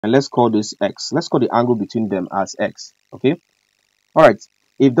and let's call this x. Let's call the angle between them as x. Okay. All right.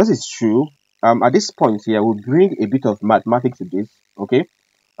 If this is true, at this point here, we'll bring a bit of mathematics to this. Okay.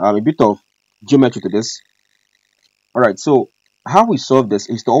 A bit of geometry to this. All right. So how we solve this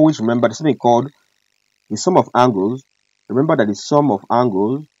is to always remember there's something called the sum of angles. Remember that the sum of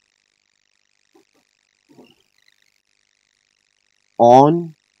angles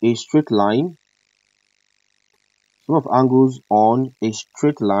on a straight line, sum of angles on a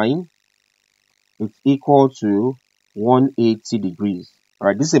straight line is equal to 180 degrees. All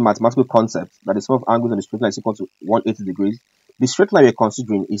right, this is a mathematical concept that the sum of angles on a straight line is equal to 180 degrees. The straight line we're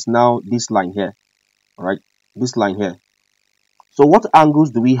considering is now this line here. All right, this line here. So what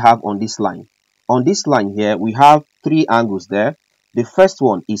angles do we have on this line? On this line here, we have three angles there. The first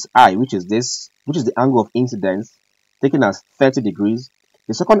one is I, which is this, which is the angle of incidence, taken as 30 degrees.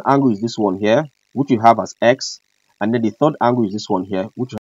 The second angle is this one here, which you have as X. And then the third angle is this one here, which